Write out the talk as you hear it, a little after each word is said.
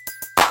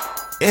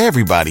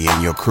Everybody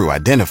in your crew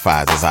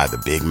identifies as either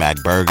Big Mac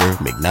Burger,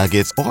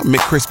 McNuggets, or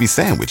McCrispy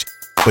Sandwich.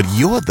 But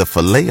you're the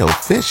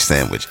Filet-O-Fish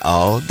Sandwich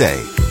all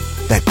day.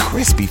 That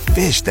crispy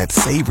fish, that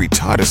savory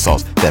tartar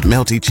sauce, that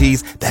melty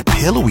cheese, that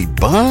pillowy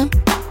bun.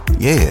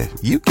 Yeah,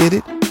 you get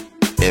it.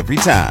 Every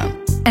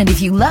time. And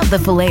if you love the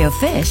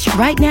Filet-O-Fish,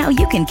 right now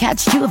you can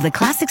catch two of the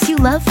classics you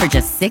love for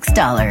just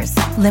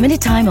 $6.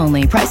 Limited time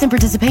only. Price and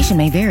participation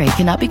may vary.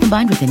 Cannot be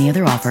combined with any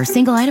other offer.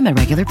 Single item at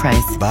regular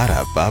price.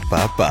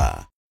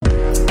 Ba-da-ba-ba-ba.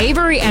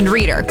 Avery and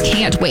Reader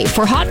can't wait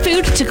for hot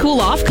food to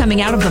cool off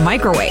coming out of the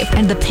microwave,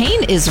 and the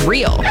pain is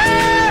real.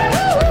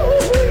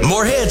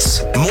 More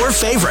hits, more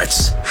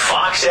favorites.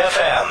 Fox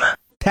FM.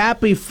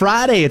 Happy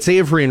Friday. It's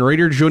Avery and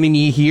Reader joining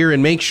you here,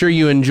 and make sure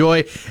you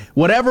enjoy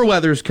whatever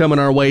weather's coming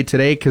our way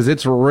today, because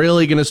it's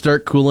really going to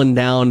start cooling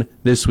down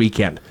this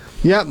weekend.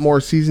 Yeah, more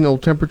seasonal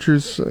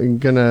temperatures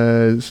going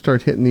to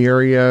start hitting the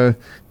area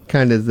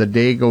kind of as the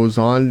day goes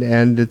on,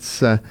 and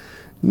it's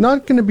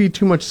not going to be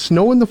too much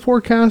snow in the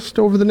forecast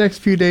over the next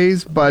few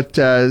days, but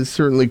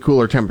certainly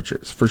cooler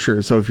temperatures for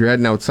sure. So if you're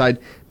heading outside,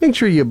 make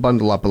sure you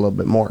bundle up a little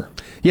bit more.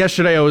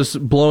 Yesterday I was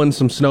blowing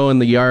some snow in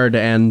the yard,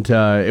 and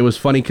it was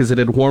funny because it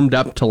had warmed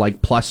up to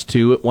like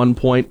 +2 at one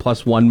point,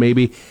 +1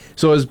 maybe.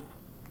 So it was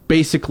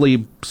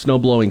basically snow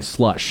blowing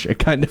slush. It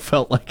kind of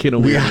felt like in a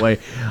weird way.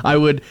 I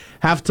would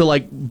have to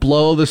like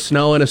blow the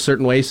snow in a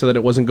certain way so that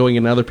it wasn't going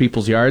in other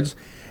people's yards,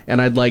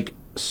 and I'd like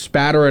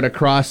spatter it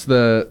across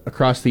the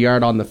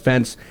yard on the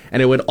fence, and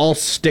it would all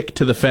stick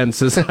to the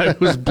fence as I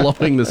was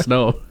blowing the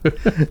snow.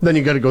 Then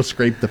you got to go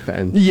scrape the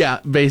fence. Yeah,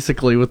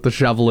 basically with the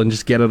shovel and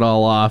just get it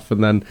all off,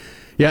 and then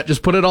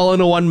just put it all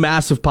into one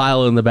massive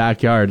pile in the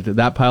backyard.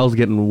 That pile's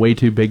getting way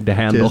too big to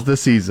handle. 'Tis the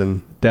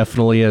season.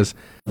 Definitely is.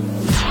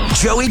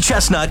 Joey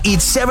Chestnut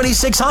eats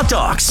 76 hot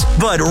dogs,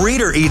 but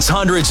Reader eats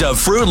hundreds of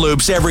Fruit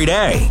Loops every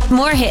day.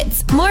 More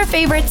hits, more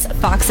favorites,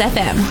 Fox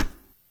FM.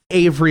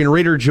 Avery and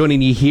Reader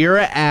joining you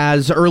here,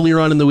 as earlier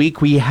on in the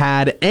week we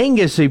had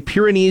Angus, a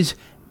Pyrenees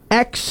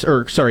Cross,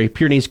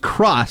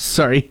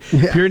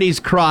 Pyrenees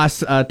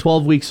Cross,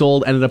 12 weeks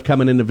old, ended up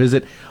coming in to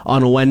visit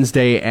on a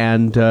Wednesday,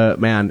 and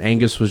man,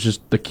 Angus was just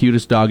the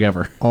cutest dog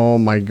ever. Oh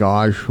my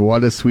gosh,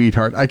 what a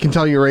sweetheart. I can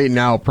tell you right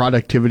now,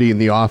 productivity in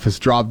the office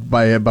dropped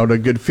by about a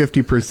good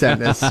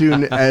 50% as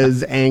soon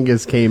as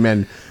Angus came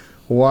in.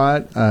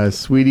 What a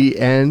sweetie,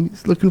 and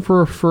he's looking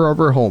for a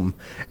forever home,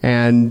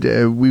 and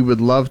we would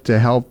love to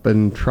help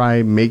and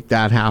try make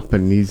that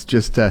happen. He's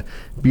just a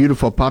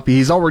beautiful puppy.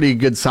 He's already a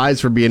good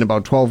size for being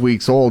about 12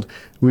 weeks old.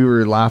 We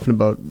were laughing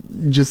about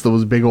just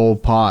those big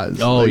old paws.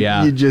 Oh,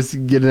 yeah. You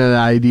just get an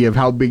idea of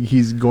how big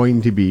he's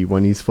going to be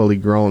when he's fully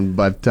grown,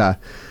 but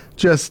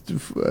just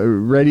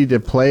ready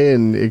to play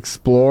and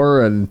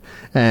explore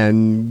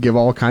and give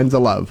all kinds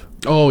of love.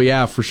 Oh,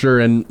 yeah, for sure.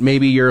 And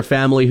maybe you're a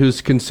family who's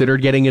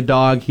considered getting a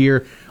dog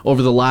here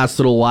over the last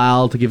little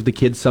while to give the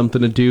kids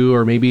something to do,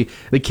 or maybe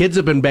the kids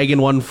have been begging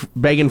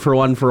for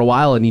one for a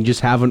while and you just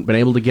haven't been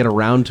able to get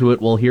around to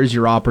it. Well, here's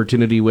your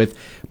opportunity with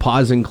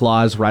Paws and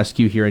Claws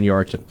Rescue here in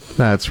Yorkton.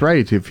 That's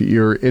right. If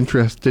you're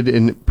interested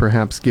in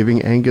perhaps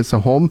giving Angus a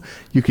home,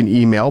 you can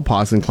email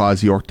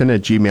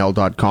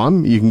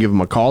pawsandclawsyorkton@gmail.com. You can give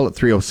them a call at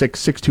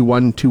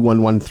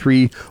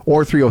 306-621-2113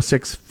 or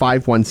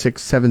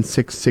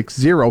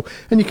 306-516-7660,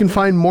 and you can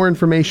find more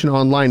information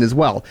online as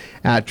well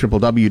at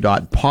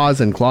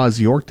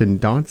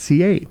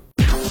www.pawsandclawsyorkton.ca.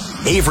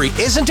 Avery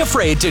isn't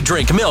afraid to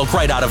drink milk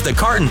right out of the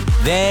carton.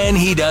 Then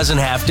he doesn't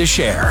have to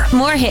share.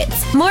 More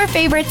hits, more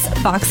favorites,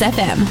 Fox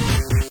FM.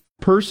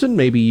 Person,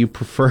 maybe you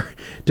prefer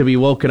to be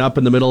woken up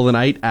in the middle of the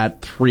night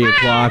at 3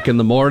 o'clock in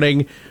the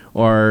morning,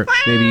 or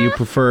maybe you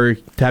prefer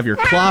to have your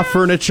claw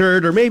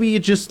furnitured, or maybe you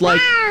just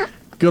like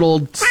good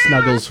old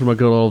snuggles from a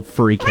good old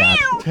furry cat.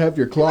 To have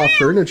your claw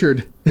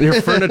furnitured.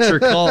 Your furniture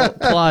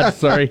clawed,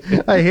 sorry.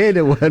 I hate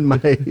it when my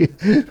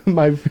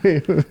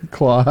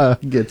claw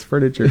gets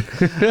furnitured.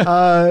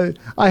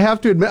 I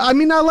have to admit, I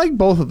mean, I like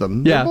both of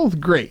them. Yeah. They're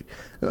both great.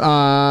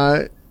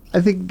 I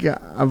think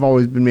I've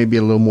always been maybe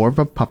a little more of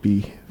a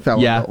puppy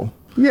fellow. Yeah. Though.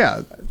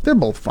 Yeah, they're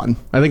both fun.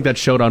 I think that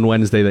showed on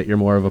Wednesday that you're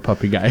more of a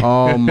puppy guy.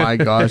 Oh my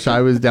gosh, I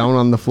was down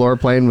on the floor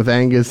playing with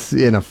Angus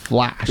in a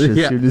flash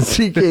as soon as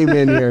he came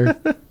in here.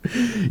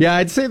 Yeah,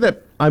 I'd say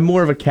that I'm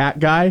more of a cat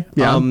guy.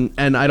 Yeah.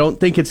 And I don't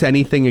think it's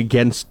anything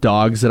against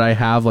dogs that I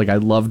have. Like, I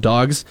love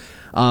dogs.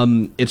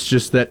 It's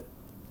just that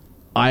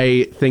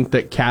I think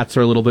that cats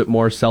are a little bit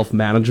more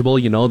self-manageable.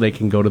 You know, they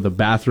can go to the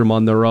bathroom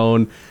on their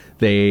own.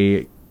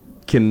 They're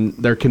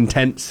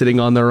content sitting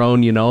on their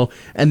own, you know.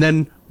 And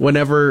then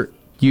whenever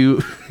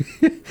you're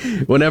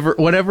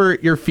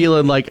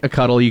feeling like a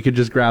cuddle, you could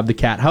just grab the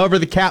cat. However,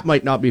 the cat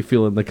might not be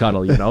feeling the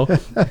cuddle, you know?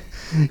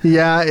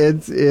 Yeah,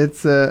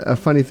 it's a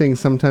funny thing.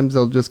 Sometimes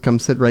they'll just come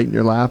sit right in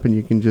your lap and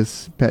you can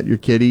just pet your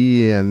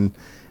kitty and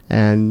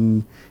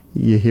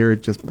you hear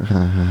it just the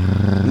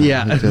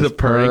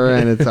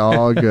purring, and it's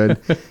all good.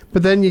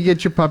 But then you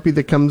get your puppy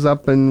that comes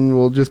up and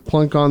will just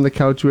plunk on the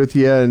couch with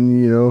you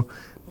and, you know,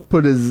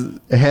 put his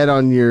head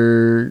on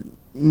your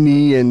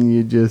knee and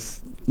you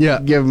just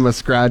give him a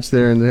scratch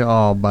there and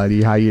oh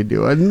buddy, how you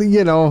doing?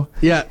 You know.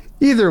 Yeah.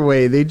 Either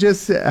way, they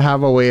just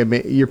have a way of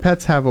your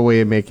pets have a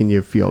way of making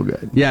you feel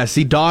good. Yeah,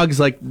 see, dogs,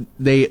 like,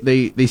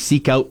 they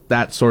seek out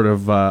that sort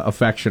of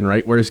affection,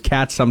 right? Whereas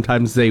cats,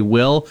 sometimes they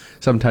will,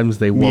 sometimes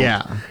they won't.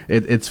 Yeah.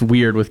 It's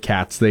weird with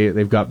cats.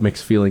 They've got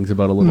mixed feelings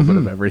about a little bit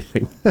of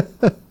everything.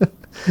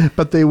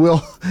 But they will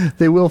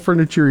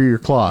furniture your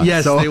claws.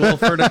 Yes, they will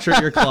furniture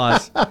your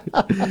claws.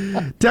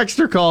 Text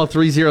or call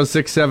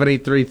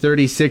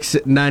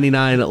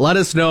 306-783-3699. Let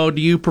us know,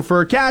 do you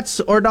prefer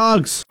cats or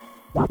dogs?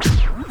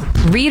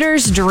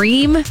 Reader's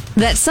dream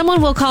that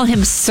someone will call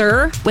him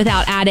sir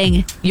without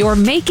adding, "You're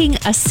making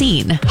a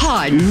scene."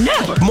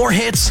 More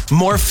hits,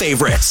 more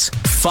favorites.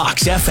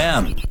 Fox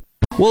FM.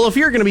 Well, if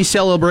you're going to be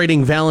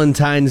celebrating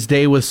Valentine's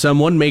Day with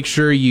someone, make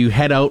sure you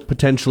head out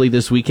potentially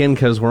this weekend,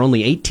 because we're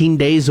only 18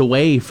 days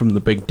away from the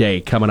big day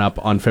coming up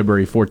on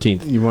February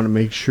 14th. You want to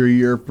make sure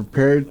you're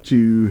prepared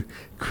to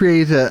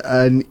create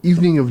an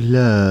evening of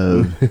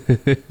love.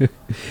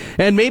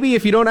 And maybe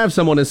if you don't have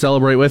someone to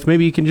celebrate with,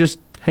 maybe you can just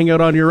hang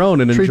out on your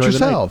own and Treat enjoy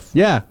yourself. the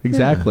night. Yeah,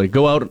 exactly.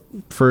 Go out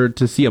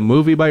to see a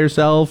movie by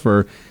yourself,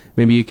 or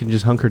maybe you can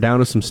just hunker down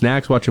with some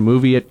snacks, watch a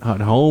movie at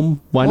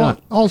home. Why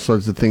not? All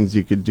sorts of things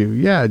you could do.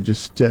 Yeah,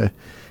 just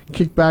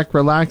kick back,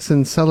 relax,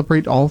 and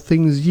celebrate all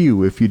things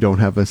you if you don't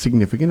have a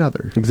significant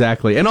other.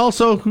 Exactly. And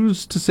also,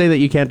 who's to say that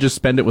you can't just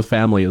spend it with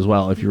family as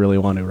well if you really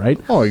want to, right?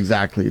 Oh,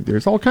 exactly.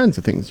 There's all kinds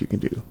of things you can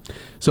do.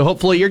 So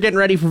hopefully you're getting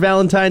ready for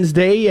Valentine's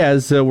Day,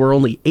 as we're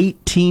only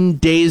 18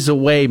 days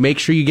away. Make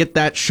sure you get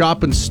that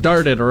shopping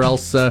started, or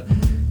else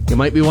you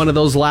might be one of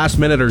those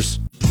last-minuters.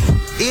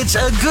 It's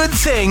a good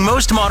thing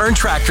most modern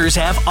tractors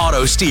have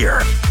auto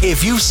steer.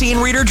 If you've seen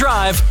Reader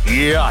drive,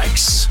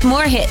 yikes.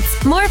 More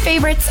hits, more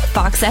favorites,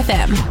 Fox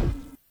FM.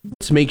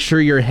 Let's make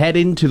sure you're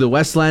heading to the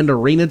Westland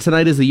Arena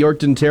tonight, as the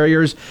Yorkton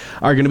Terriers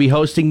are going to be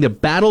hosting the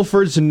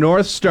Battleford's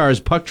North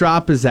Stars. Puck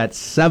drop is at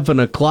 7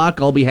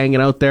 o'clock. I'll be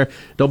hanging out there.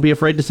 Don't be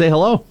afraid to say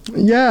hello.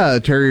 Yeah,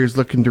 Terriers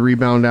looking to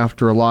rebound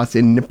after a loss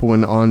in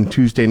Nipawin on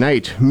Tuesday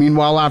night.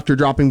 Meanwhile, after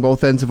dropping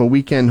both ends of a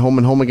weekend home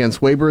and home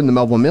against Weyburn, the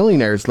Melville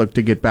Millionaires look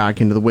to get back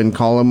into the win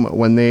column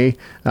when they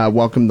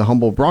welcome the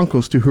Humboldt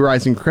Broncos to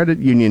Horizon Credit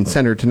Union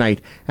Center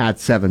tonight at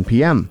 7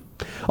 p.m.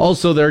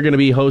 Also, they're going to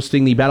be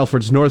hosting the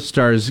Battleford's North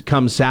Stars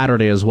come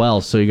Saturday as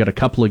well, so you got a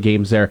couple of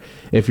games there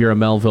if you're a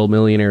Melville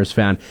Millionaires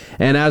fan.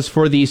 And as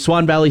for the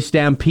Swan Valley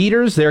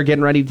Stampeders, they're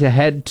getting ready to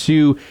head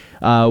to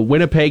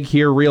Winnipeg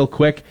here real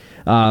quick.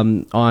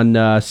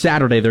 On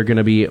Saturday, they're going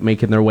to be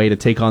making their way to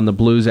take on the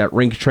Blues at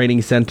Rink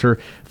Training Center.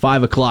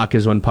 5 o'clock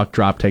is when puck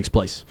drop takes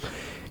place.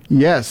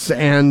 Yes,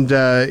 and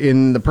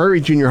in the Prairie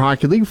Junior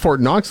Hockey League,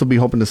 Fort Knox will be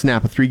hoping to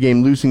snap a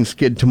 3-game losing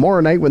skid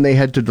tomorrow night when they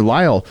head to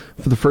Delisle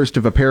for the first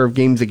of a pair of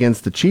games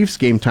against the Chiefs.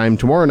 Game time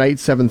tomorrow night,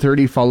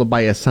 7:30, followed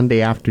by a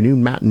Sunday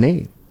afternoon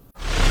matinee.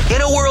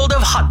 In a world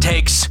of hot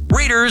takes,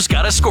 Reader's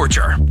got a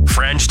scorcher.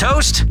 French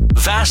toast,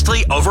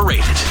 vastly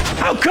overrated.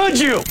 How could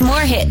you? More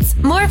hits,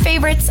 more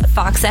favorites,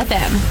 Fox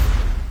FM.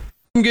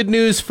 Good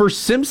news for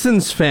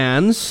Simpsons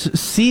fans.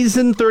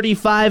 Season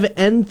 35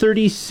 and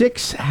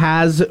 36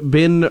 has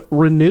been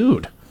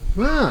renewed.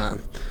 Ah,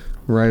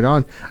 right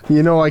on.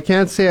 You know, I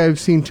can't say I've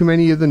seen too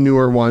many of the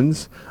newer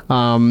ones,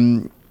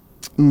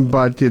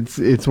 but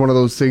it's one of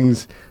those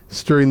things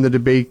stirring the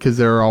debate, because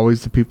there are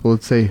always the people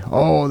that say,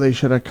 oh, they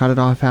should have cut it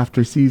off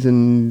after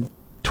season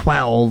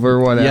 12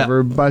 or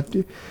whatever. Yeah. But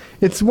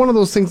it's one of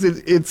those things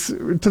that it's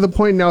to the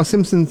point now,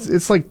 Simpsons,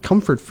 it's like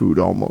comfort food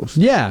almost.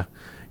 Yeah.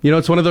 You know,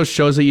 it's one of those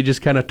shows that you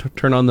just kind of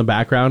turn on the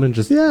background and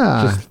just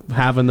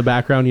have in the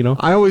background, you know?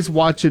 I always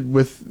watch it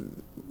with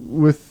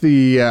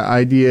the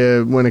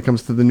idea when it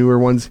comes to the newer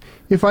ones.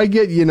 If I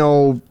get,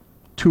 2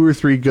 or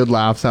 3 good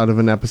laughs out of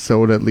an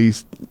episode, at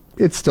least,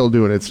 it's still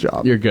doing its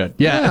job. You're good.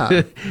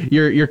 Yeah.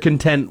 You're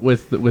content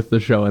with the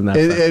show in that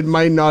sense. It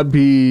might not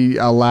be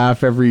a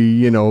laugh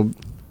every,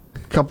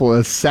 couple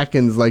of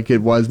seconds like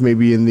it was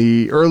maybe in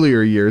the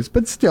earlier years,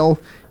 but still,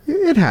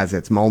 it has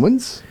its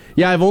moments.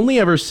 Yeah, I've only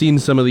ever seen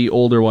some of the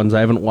older ones. I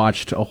haven't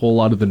watched a whole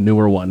lot of the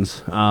newer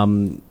ones.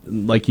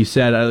 Like you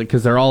said,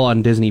 because they're all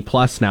on Disney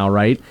Plus now,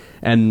 right?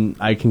 And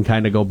I can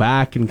kind of go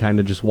back and kind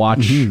of just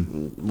watch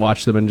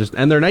them,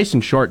 and they're nice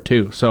and short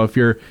too. So if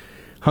you're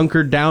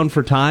hunkered down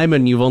for time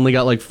and you've only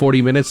got like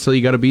 40 minutes till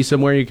you got to be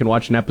somewhere, you can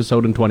watch an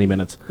episode in 20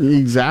 minutes.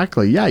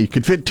 Exactly. Yeah, you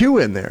could fit 2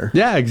 in there.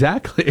 Yeah,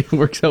 exactly. It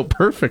works out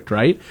perfect,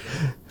 right?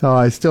 Oh,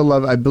 I still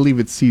love, I believe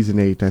it's season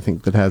 8, I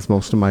think, that has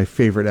most of my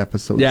favorite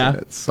episodes in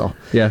it. So,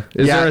 yeah.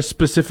 Is there a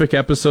specific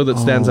episode that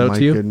stands out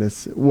to you? Oh, my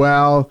goodness.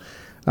 Well,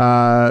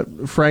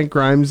 Frank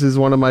Grimes is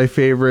one of my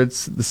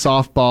favorites. The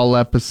softball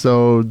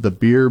episode, the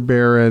Beer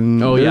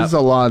Baron. Oh, There's a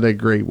lot of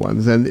great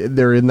ones, and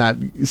they're in that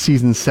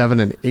season 7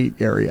 and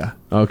 8 area.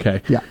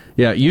 Okay. Yeah.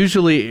 Yeah,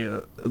 usually,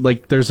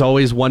 there's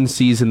always one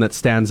season that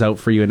stands out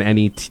for you in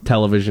any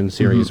television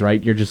series,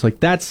 right? You're just like,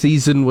 that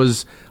season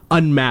was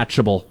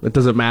unmatchable. It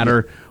doesn't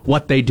matter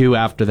what they do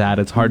after that.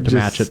 It's hard to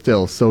match it.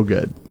 Still so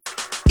good.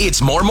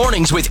 It's More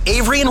Mornings with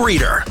Avery and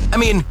Reader. I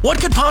mean,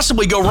 what could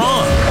possibly go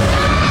wrong?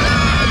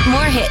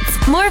 More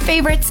hits, more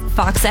favorites,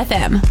 Fox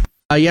FM.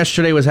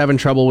 Yesterday was having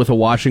trouble with a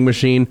washing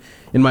machine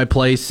in my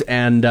place,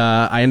 and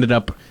I ended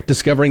up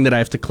discovering that I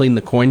have to clean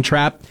the coin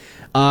trap.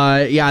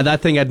 That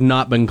thing had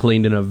not been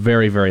cleaned in a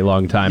very, very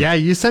long time. Yeah,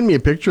 you sent me a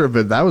picture of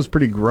it. That was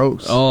pretty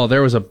gross. Oh,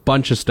 there was a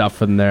bunch of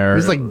stuff in there. It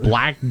was like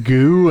black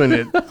goo,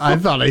 and I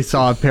thought I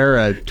saw a pair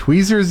of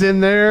tweezers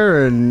in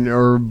there,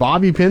 or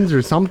bobby pins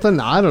or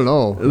something. I don't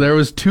know. There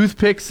was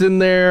toothpicks in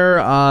there.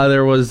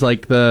 There was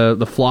like the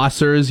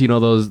flossers,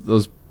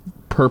 those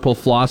purple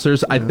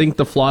flossers. Yeah. I think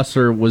the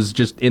flosser was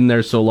just in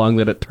there so long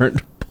that it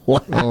turned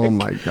black. Oh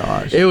my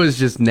gosh. It was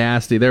just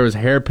nasty. There was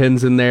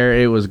hairpins in there.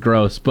 It was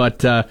gross. But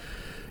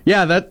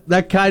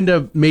that kind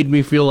of made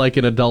me feel like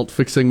an adult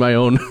fixing my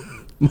own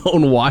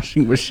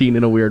washing machine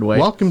in a weird way.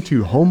 Welcome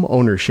to home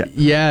ownership.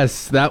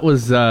 Yes, that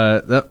was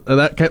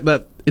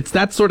that it's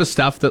that sort of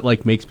stuff that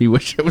like makes me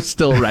wish I was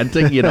still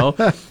renting,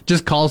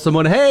 Just call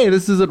someone, hey,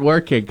 this isn't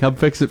working, come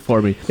fix it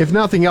for me. If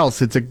nothing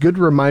else, it's a good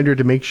reminder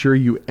to make sure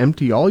you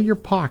empty all your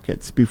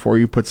pockets before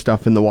you put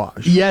stuff in the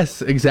wash.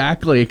 Yes,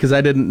 exactly, because I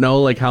didn't know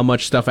like how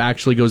much stuff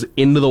actually goes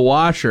into the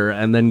washer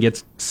and then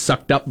gets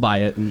sucked up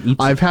by it and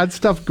eats. I've had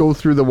stuff go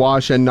through the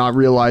wash and not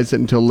realize it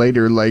until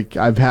later. Like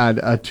I've had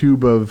a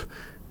tube of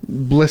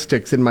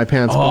Blistics in my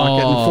pants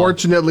pocket.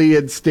 Unfortunately,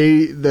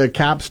 the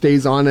cap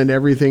stays on and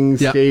everything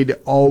stayed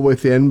all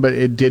within, but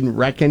it didn't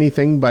wreck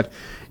anything. But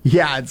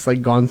yeah, it's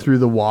like gone through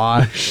the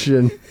wash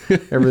and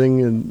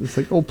everything, and it's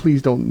like, oh,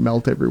 please don't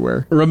melt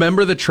everywhere.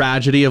 Remember the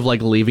tragedy of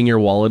like leaving your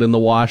wallet in the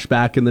wash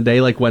back in the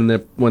day, like when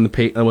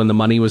the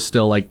money was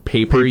still like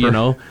paper.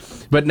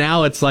 But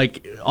now it's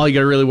like all you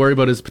got to really worry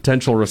about is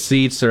potential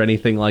receipts or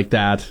anything like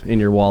that in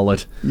your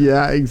wallet.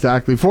 Yeah,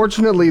 exactly.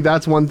 Fortunately,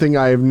 that's one thing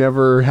I have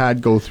never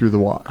had go through the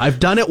wash. I've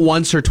done it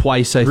once or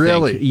twice, I think.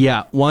 Really?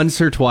 Yeah,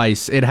 once or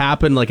twice. It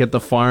happened like at the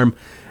farm,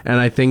 and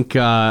I think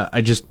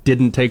I just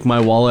didn't take my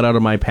wallet out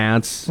of my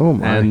pants. Oh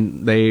my.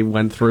 And they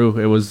went through.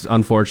 It was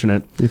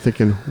unfortunate. You're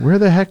thinking, where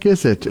the heck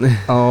is it?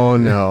 Oh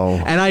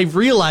no. And I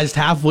realized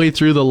halfway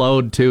through the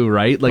load too,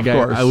 right? Like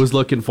I was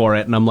looking for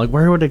it, and I'm like,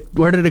 where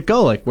did it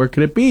go? Like, where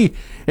could it be?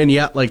 And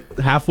yet, like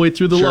halfway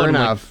through the load, sure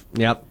enough. Like,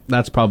 yep,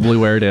 that's probably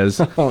where it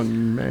is. Oh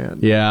man.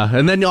 Yeah,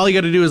 and then all you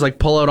got to do is like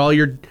pull out all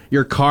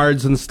your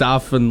cards and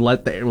stuff and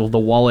let the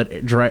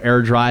wallet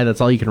air dry.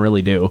 That's all you can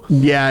really do.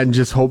 Yeah, and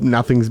just hope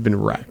nothing's been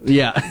wrecked.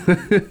 Yeah.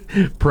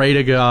 Pray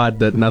to God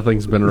that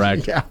nothing's been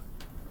wrecked. Yeah.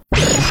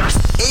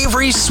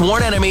 Avery's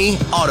sworn enemy,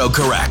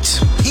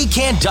 autocorrect. He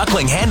can't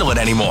duckling handle it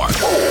anymore.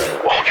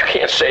 Oh, you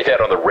can't say that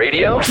on the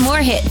radio. More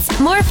hits,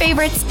 more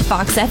favorites,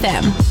 Fox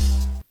FM.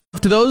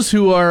 To those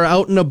who are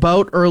out and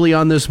about early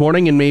on this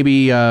morning and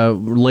maybe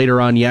later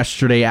on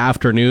yesterday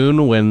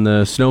afternoon when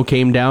the snow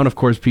came down, of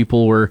course,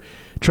 people were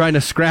trying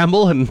to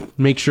scramble and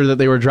make sure that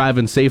they were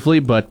driving safely,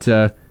 but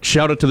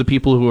shout out to the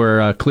people who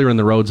are clearing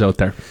the roads out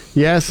there.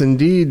 Yes,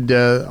 indeed.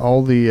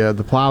 All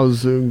the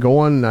plows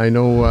going. I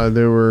know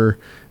there were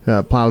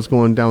plows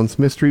going down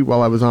Smith Street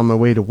while I was on my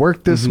way to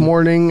work this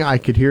morning. I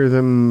could hear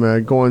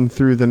them going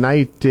through the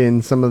night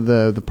in some of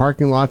the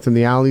parking lots and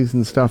the alleys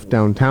and stuff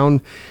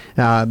downtown.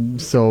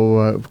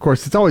 Of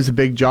course, it's always a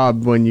big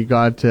job when you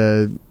got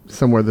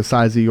somewhere the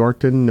size of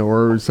Yorkton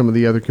or some of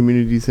the other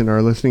communities in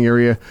our listening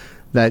area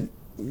that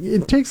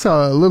it takes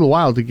a little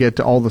while to get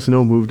all the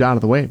snow moved out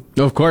of the way.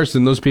 Of course,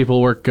 and those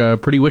people work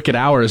pretty wicked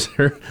hours.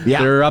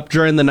 They're up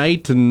during the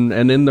night and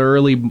in the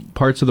early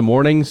parts of the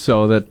morning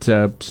so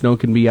that snow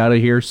can be out of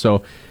here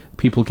so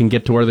people can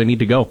get to where they need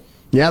to go.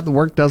 Yeah, the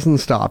work doesn't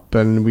stop,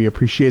 and we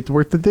appreciate the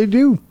work that they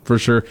do. For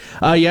sure.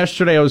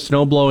 Yesterday I was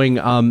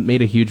snowblowing,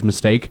 made a huge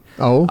mistake.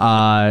 Oh?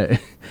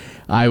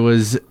 I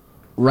was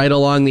right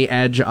along the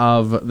edge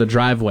of the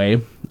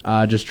driveway,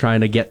 just trying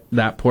to get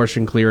that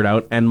portion cleared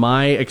out, and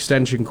my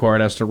extension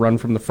cord has to run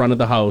from the front of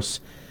the house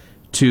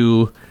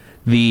to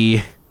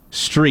the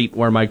street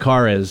where my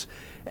car is,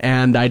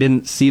 and I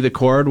didn't see the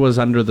cord was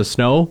under the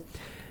snow,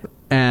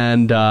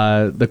 and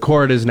the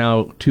cord is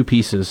now two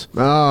pieces.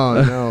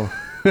 Oh,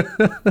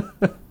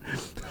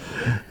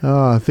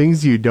 no.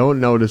 Things you don't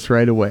notice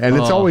right away, and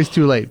it's always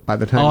too late by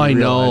the time you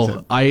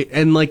realize it.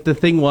 And like the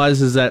thing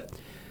is that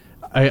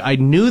I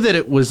knew that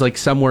it was like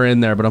somewhere in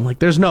there, but I'm like,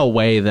 there's no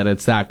way that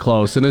it's that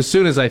close. And as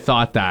soon as I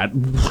thought that,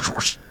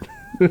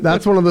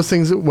 that's one of those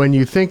things that when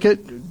you think it,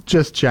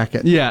 just check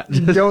it. Yeah,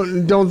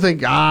 don't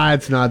think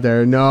it's not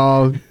there.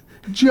 No,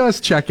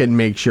 just check it and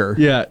make sure.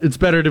 Yeah, it's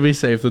better to be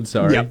safe than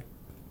sorry. Yep.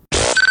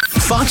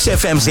 Fox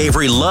FM's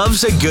Avery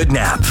loves a good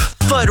nap,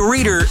 but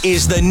Reader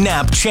is the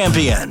nap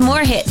champion. More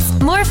hits,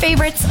 more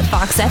favorites,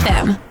 Fox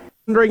FM.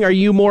 Wondering, are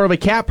you more of a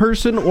cat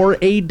person or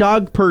a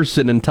dog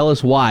person? And tell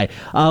us why.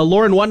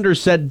 Lauren Wonder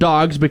said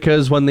dogs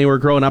because when they were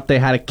growing up, they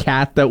had a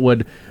cat that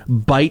would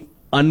bite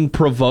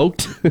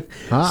unprovoked.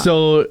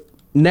 So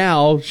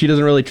now she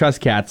doesn't really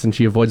trust cats and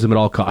she avoids them at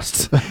all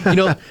costs.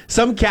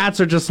 Some cats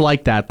are just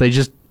like that. They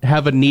just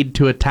have a need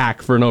to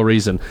attack for no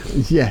reason.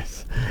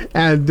 Yes.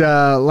 And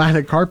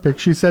Lana Karpik,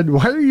 she said,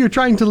 why are you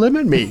trying to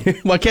limit me?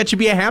 Why can't you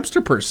be a hamster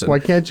person? Why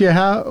can't you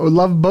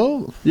love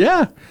both?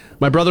 Yeah.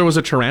 My brother was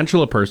a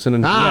tarantula person,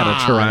 and he had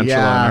a tarantula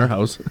in our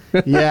house.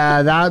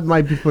 Yeah, that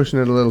might be pushing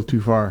it a little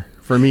too far.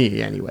 For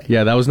me, anyway.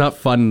 Yeah, that was not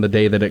fun the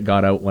day that it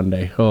got out one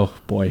day. Oh,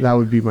 boy. That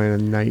would be my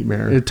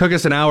nightmare. It took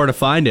us an hour to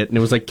find it, and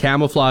it was like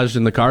camouflaged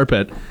in the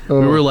carpet. We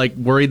were like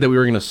worried that we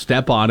were going to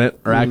step on it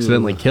or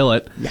accidentally kill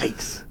it.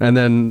 Yikes. And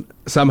then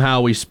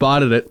somehow we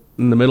spotted it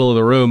in the middle of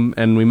the room,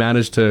 and we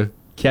managed to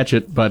catch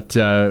it. But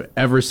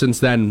ever since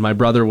then, my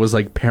brother was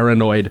like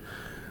paranoid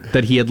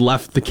that he had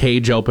left the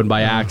cage open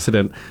by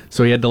accident,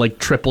 so he had to like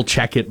triple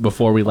check it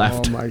before we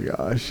left. Oh my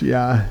gosh,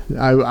 yeah.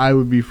 I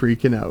would be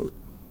freaking out.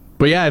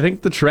 But yeah, I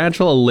think the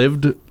tarantula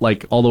lived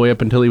like all the way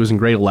up until he was in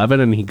grade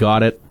 11, and he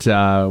got it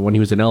when he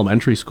was in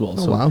elementary school.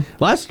 So wow.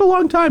 Lasted a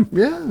long time.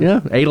 Yeah. Yeah,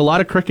 ate a lot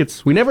of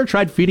crickets. We never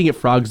tried feeding it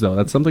frogs, though.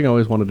 That's something I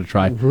always wanted to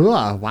try.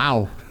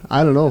 Wow.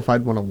 I don't know if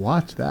I'd want to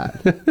watch that.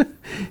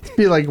 It'd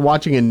be like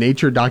watching a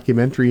nature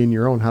documentary in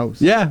your own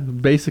house. Yeah,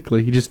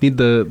 basically. You just need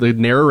the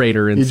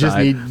narrator inside. You just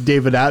need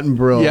David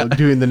Attenborough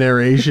doing the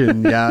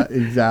narration. Yeah,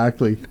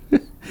 exactly.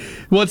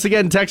 Once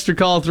again, text or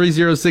call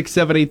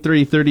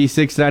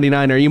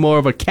 306-783-3699. Are you more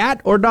of a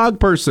cat or dog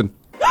person?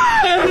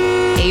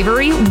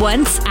 Avery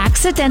once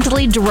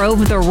accidentally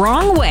drove the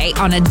wrong way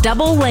on a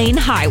double-lane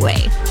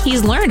highway.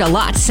 He's learned a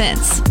lot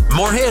since.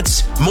 More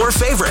hits, more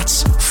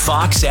favorites.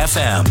 Fox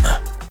FM.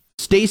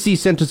 Stacy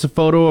sent us a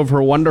photo of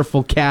her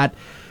wonderful cat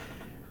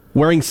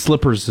wearing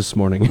slippers this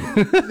morning.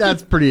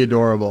 That's pretty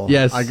adorable.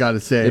 Yes, I gotta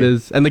say it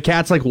is. And the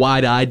cat's like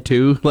wide-eyed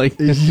too. Like,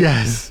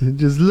 yes,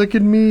 just look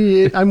at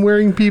me. I'm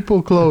wearing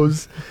people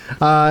clothes.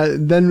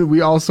 Then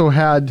we also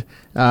had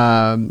we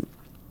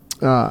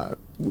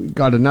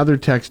got another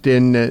text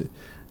in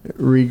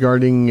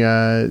regarding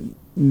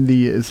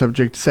the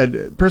subject.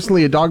 Said,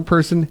 personally a dog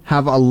person,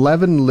 have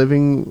 11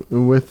 living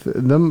with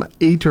them.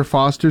 8 are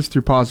fosters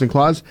through Paws and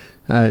Claws.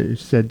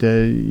 Said,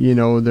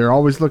 they're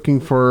always looking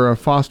for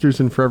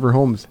fosters and forever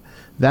homes.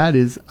 That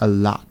is a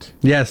lot.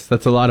 Yes,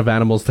 that's a lot of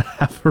animals to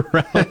have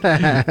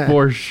around,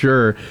 for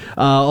sure.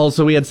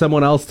 Also, we had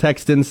someone else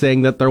text in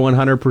saying that they're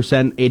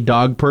 100% a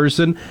dog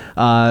person.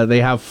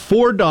 They have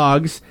 4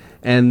 dogs,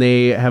 and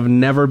they have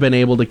never been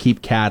able to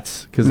keep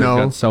cats because they've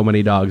got so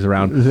many dogs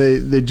around.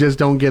 They just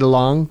don't get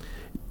along?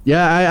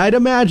 Yeah, I'd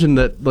imagine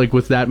that, like,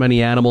 with that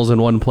many animals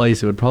in one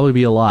place, it would probably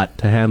be a lot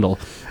to handle,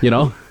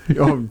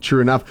 Oh,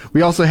 true enough.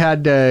 We also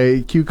had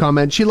Q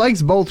comment, she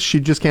likes both, she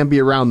just can't be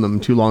around them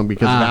too long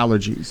because of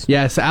allergies.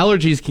 Yes,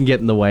 allergies can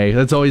get in the way.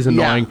 That's always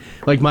annoying. Yeah.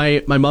 Like,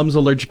 my mom's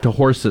allergic to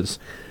horses,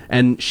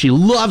 and she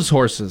loves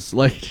horses,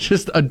 like,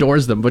 just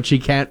adores them, but she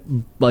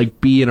can't,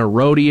 like, be in a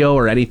rodeo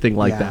or anything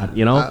like that,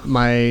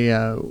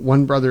 my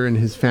one brother and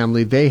his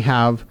family, they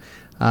have...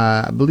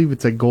 I believe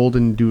it's a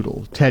golden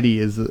doodle. Teddy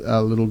is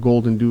a little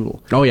golden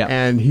doodle. Oh, yeah.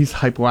 And he's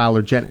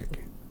hypoallergenic.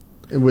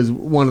 It was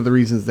one of the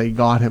reasons they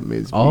got him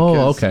is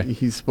because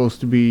he's supposed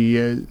to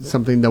be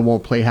something that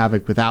won't play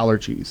havoc with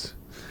allergies.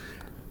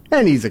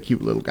 And he's a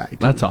cute little guy, too.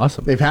 That's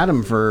awesome. They've had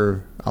him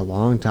for a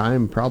long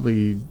time,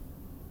 probably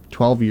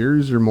 12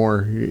 years or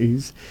more.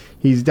 He's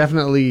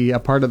definitely a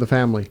part of the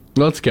family.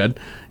 Well, that's good.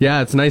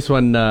 Yeah, it's nice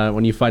when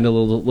you find a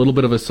little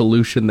bit of a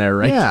solution there,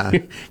 right? Yeah,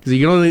 because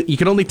you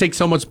can only take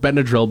so much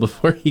Benadryl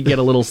before you get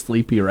a little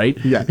sleepy, right?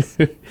 Yes.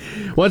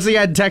 Once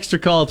again, text or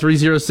call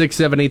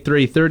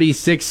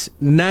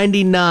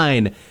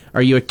 306-783-3699.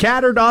 Are you a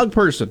cat or dog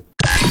person?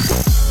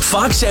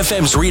 Fox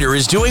FM's reader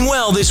is doing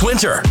well this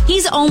winter.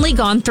 He's only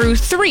gone through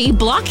 3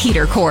 block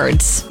heater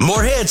cords.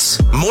 More hits,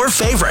 more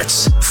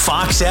favorites.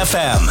 Fox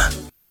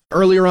FM.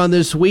 Earlier on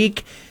this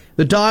week,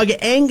 the dog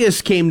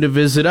Angus came to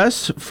visit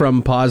us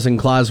from Paws and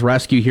Claws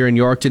Rescue here in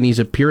Yorkton. He's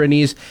a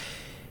Pyrenees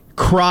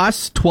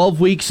cross, 12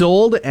 weeks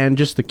old, and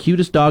just the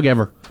cutest dog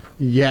ever.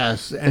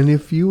 Yes, and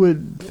if you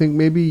would think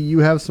maybe you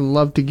have some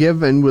love to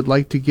give and would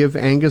like to give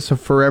Angus a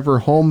forever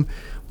home,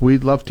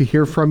 we'd love to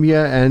hear from you,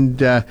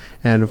 and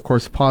of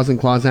course, Paws and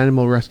Claws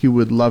Animal Rescue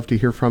would love to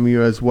hear from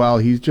you as well.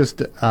 He's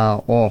just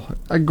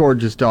a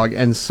gorgeous dog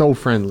and so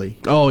friendly.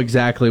 Oh,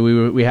 exactly.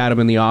 We had him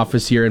in the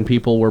office here, and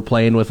people were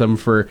playing with him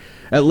for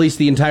at least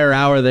the entire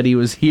hour that he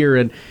was here.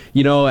 And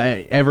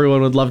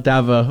everyone would love to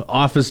have an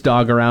office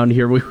dog around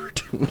here. We were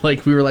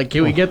like,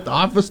 can we get the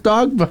office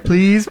dog?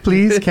 Please,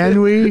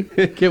 can we?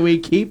 Can we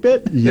keep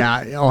it?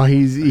 Yeah. Oh,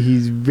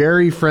 he's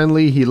very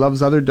friendly. He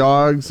loves other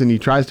dogs, and he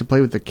tries to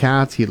play with the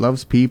cats. He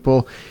loves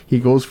people. He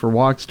goes for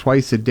walks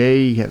twice a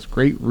day. He has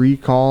great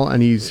recall,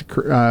 and he's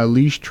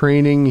leash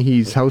training.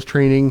 He's house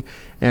training,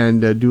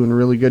 and doing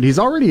really good. He's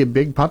already a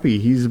big puppy.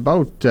 He's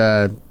about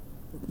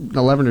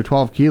 11 or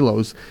 12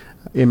 kilos.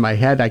 In my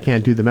head, I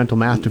can't do the mental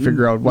math to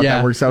figure out what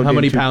that works out. How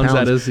many pounds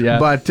that is, yeah.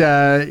 But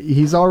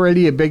he's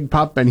already a big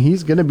pup, and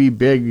he's going to be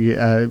big,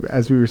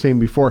 as we were saying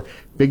before.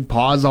 Big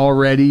paws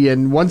already,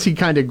 and once he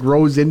kind of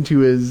grows into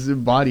his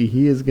body,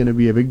 he is going to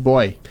be a big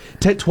boy.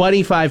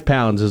 25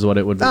 pounds is what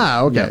it would be.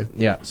 Ah, okay.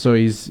 Yeah. So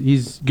he's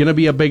going to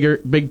be a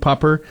big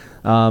pupper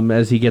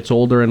as he gets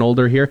older and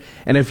older here.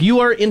 And if you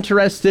are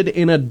interested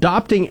in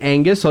adopting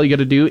Angus, all you got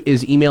to do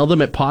is email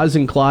them at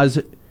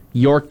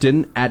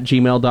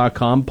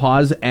pawsandclawsyorkton@gmail.com,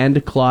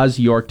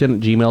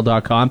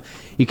 pawsandclawsyorkton@gmail.com.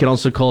 You can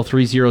also call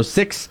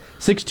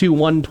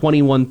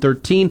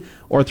 306-621-2113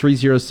 or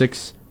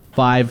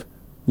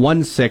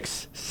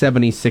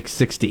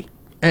 306-516-7660.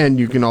 And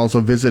you can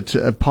also visit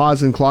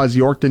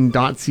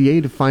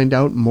pawsandclawsyorkton.ca to find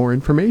out more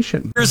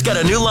information. Here's got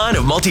a new line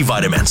of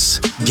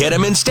multivitamins. Get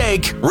them in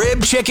steak,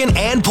 rib, chicken,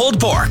 and pulled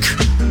pork.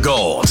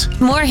 Gold.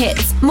 More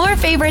hits, more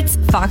favorites,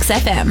 Fox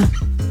FM.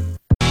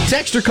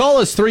 Text or call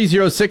us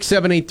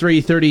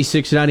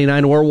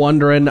 306-783-3699. We're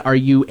wondering, are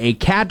you a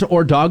cat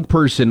or dog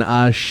person?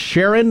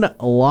 Sharon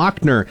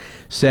Lochner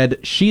said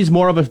she's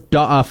more of a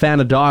fan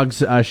of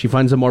dogs. She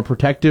finds them more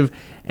protective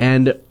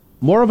and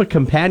more of a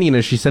companion,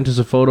 as she sent us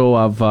a photo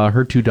of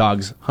her 2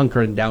 dogs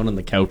hunkering down on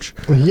the couch.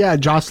 Yeah,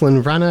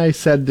 Jocelyn Vrana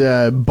said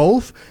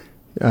both.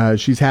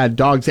 She's had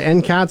dogs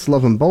and cats,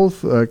 love them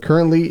both,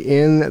 currently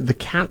in the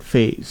cat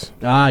phase.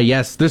 Ah,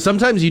 yes. There's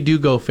sometimes you do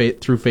go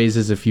through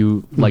phases if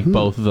you like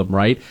both of them,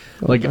 right?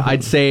 Like,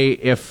 I'd say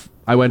if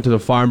I went to the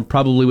farm,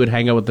 probably would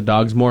hang out with the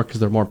dogs more because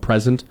they're more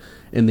present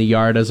in the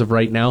yard as of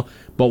right now.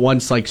 But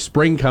once, like,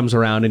 spring comes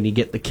around and you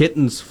get the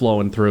kittens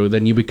flowing through,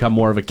 then you become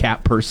more of a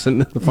cat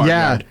person in the farm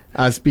yard.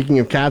 Speaking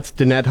of cats,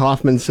 Danette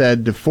Hoffman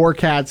said 4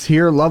 cats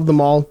here, love them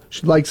all.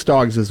 She likes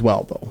dogs as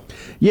well, though.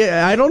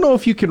 Yeah, I don't know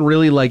if you can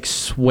really, like,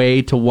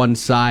 sway to one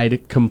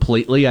side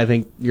completely. I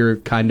think you're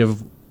kind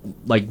of,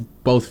 like,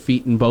 both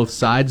feet in both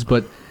sides,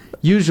 but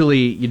usually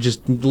you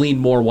just lean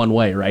more one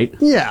way, right?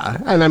 Yeah,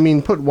 and I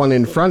mean, put one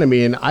in front of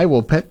me and I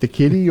will pet the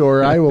kitty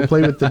or I will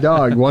play with the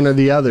dog, one or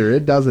the other.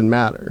 It doesn't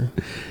matter.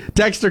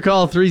 Text or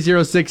call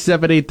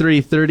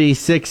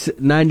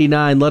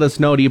 306-783-3699. Let us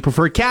know, do you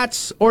prefer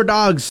cats or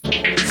dogs?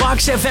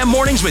 Fox FM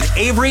mornings with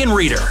Avery and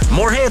Reader.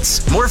 More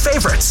hits, more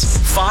favorites.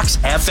 Fox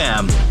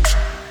FM.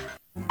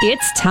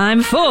 It's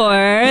time for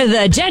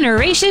the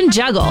Generation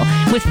Juggle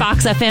with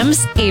Fox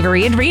FM's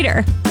Avery and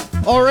Reader.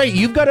 All right,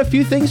 you've got a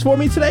few things for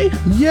me today?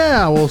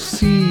 Yeah, we'll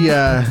see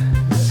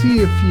if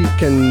you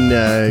can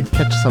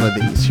catch some of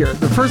these here.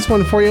 The first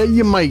one for you,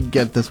 you might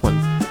get this one.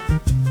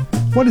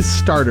 What is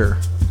starter?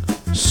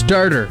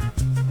 Starter.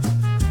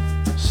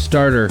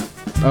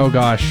 Oh,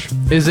 gosh.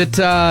 Is it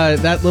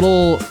that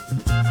little,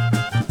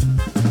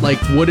 like,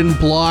 wooden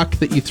block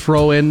that you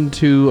throw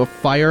into a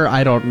fire?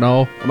 I don't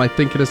know. Am I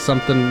thinking of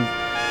something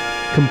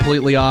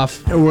completely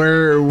off?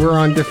 We're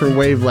on different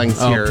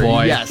wavelengths here. Oh,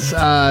 boy. Yes.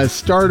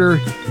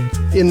 Starter,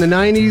 in the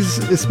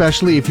 90s,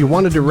 especially if you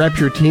wanted to rep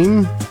your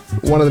team,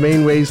 one of the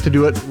main ways to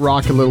do it,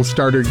 rock a little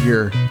starter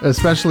gear,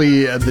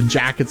 especially the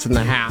jackets and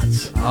the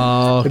hats.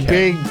 Oh, okay. The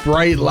big,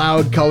 bright,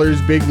 loud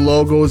colors, big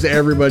logos,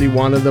 everybody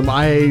wanted them.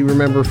 I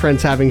remember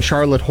friends having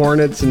Charlotte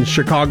Hornets and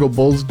Chicago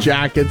Bulls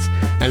jackets,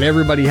 and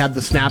everybody had the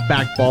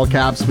snapback ball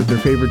caps with their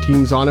favorite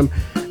teams on them.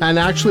 And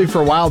actually,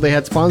 for a while, they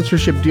had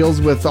sponsorship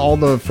deals with all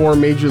the 4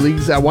 major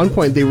leagues. At one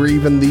point, they were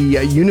even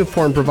the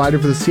uniform provider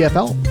for the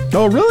CFL.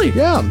 Oh, really?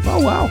 Yeah.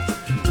 Oh, wow.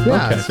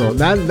 Yeah, Okay. so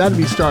that'd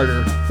be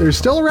starter. They're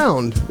still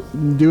around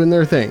doing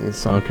their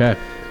things. Okay.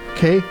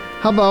 Okay,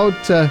 how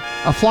about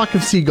a flock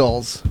of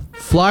seagulls?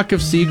 Flock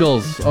of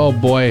Seagulls. Oh,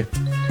 boy.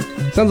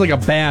 Sounds like a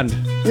band.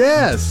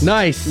 Yes.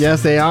 Nice.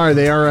 Yes, they are.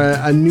 They are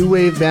a new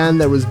wave band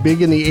that was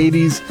big in the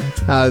 80s.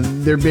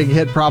 Their big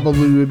hit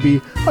probably would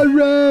be I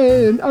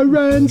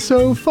ran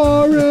so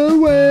far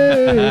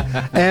away.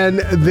 And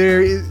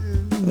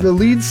the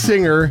lead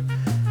singer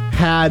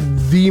had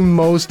the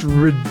most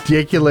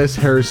ridiculous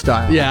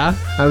hairstyle. Yeah.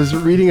 I was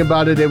reading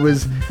about it. It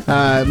was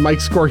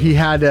Mike Score. He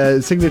had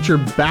a signature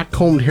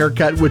backcombed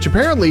haircut, which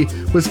apparently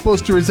was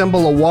supposed to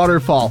resemble a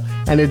waterfall,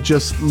 and it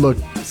just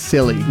looked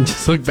silly.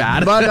 Just look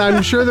bad. But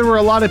I'm sure there were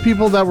a lot of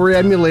people that were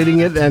emulating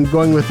it and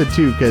going with it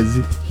too, because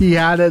he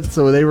had it,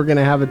 so they were going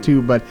to have it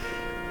too, but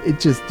it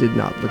just did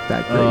not look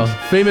that great.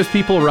 Famous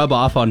people rub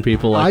off on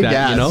people like that,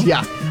 guess, you know?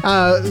 Yeah.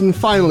 And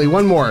finally,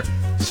 one more.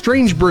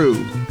 Strange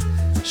Brew.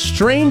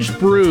 Strange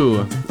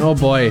Brew. Oh,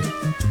 boy.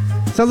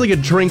 Sounds like a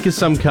drink of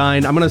some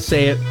kind. I'm going to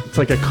say it. It's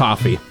like a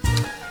coffee.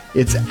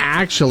 It's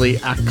actually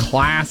a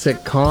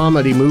classic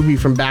comedy movie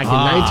from back in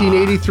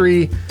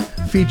 1983,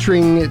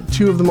 featuring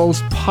 2 of the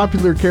most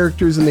popular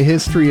characters in the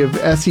history of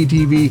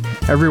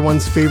SCTV,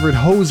 everyone's favorite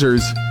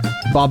hosers,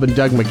 Bob and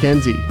Doug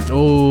McKenzie.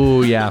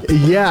 Oh, yeah.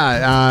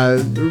 Yeah,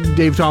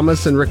 Dave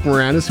Thomas and Rick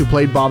Moranis, who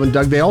played Bob and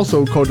Doug, they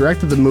also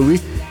co-directed the movie.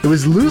 It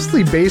was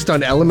loosely based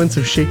on elements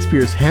of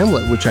Shakespeare's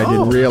Hamlet, which I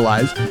didn't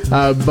realize.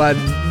 But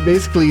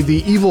basically,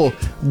 the evil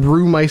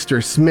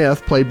brewmeister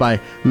Smith, played by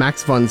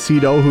Max von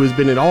Sydow, who has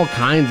been in all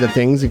kinds of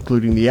things,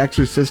 including The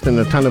Exorcist and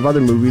a ton of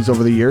other movies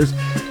over the years,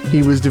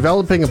 he was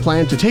developing a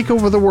plan to take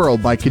over the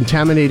world by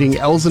contaminating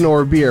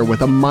Elsinore beer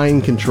with a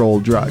mind-control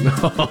drug.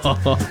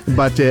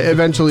 But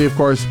eventually, of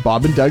course,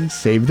 Bob and Doug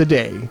saved the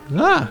day.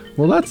 Ah,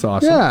 well, that's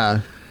awesome.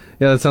 Yeah.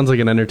 Yeah, that sounds like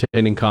an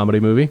entertaining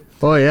comedy movie.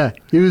 Oh, yeah.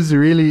 It was a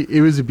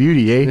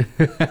beauty, eh?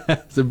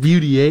 It's a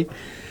beauty, eh?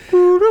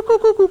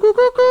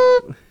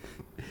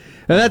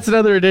 And that's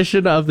another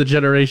edition of the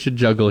Generation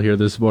Juggle here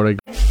this morning.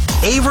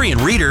 Avery and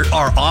Reader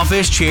are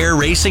office chair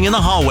racing in the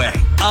hallway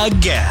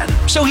again.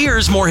 So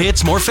here's more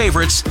hits, more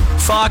favorites.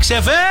 Fox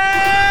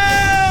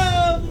FM!